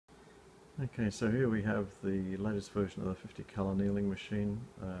Okay, so here we have the latest version of the 50 color annealing machine.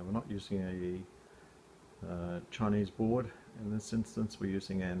 We're not using a Chinese board. In this instance we're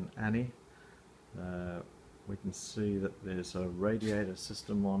using an Annie. We can see that there's a radiator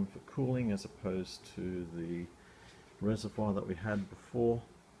system on for cooling as opposed to the reservoir that we had before.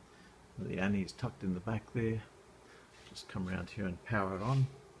 The Annie is tucked in the back there. Just come around here and power it on.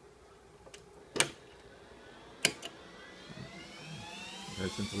 It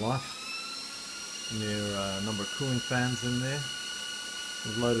goes into life. And there are a number of cooling fans in there.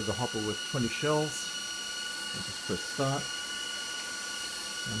 We've loaded the hopper with 20 shells. We'll just press start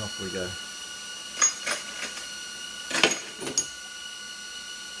and off we go.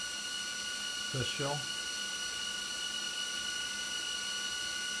 First shell.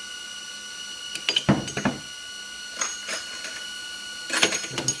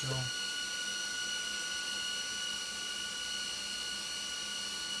 Second shell.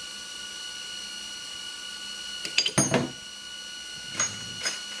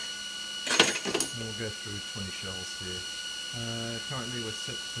 We'll go through 20 shells here. Currently we're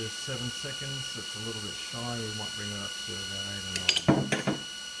set to 7 seconds. It's a little bit shy. We might bring it up to about 8 or 9.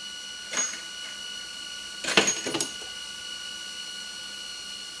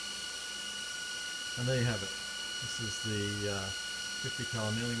 And there you have it. This is the 50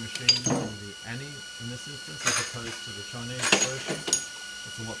 color annealing machine in the Annie in this instance, as opposed to the Chinese version.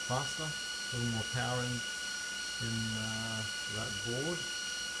 It's a lot faster, a little more power in that board.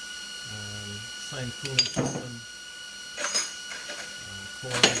 Same cooling system,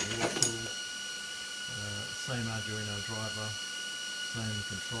 coil, water cooled, same Arduino driver, same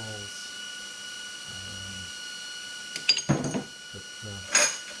controls, but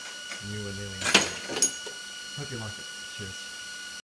new annealing. Hope you like it. Cheers.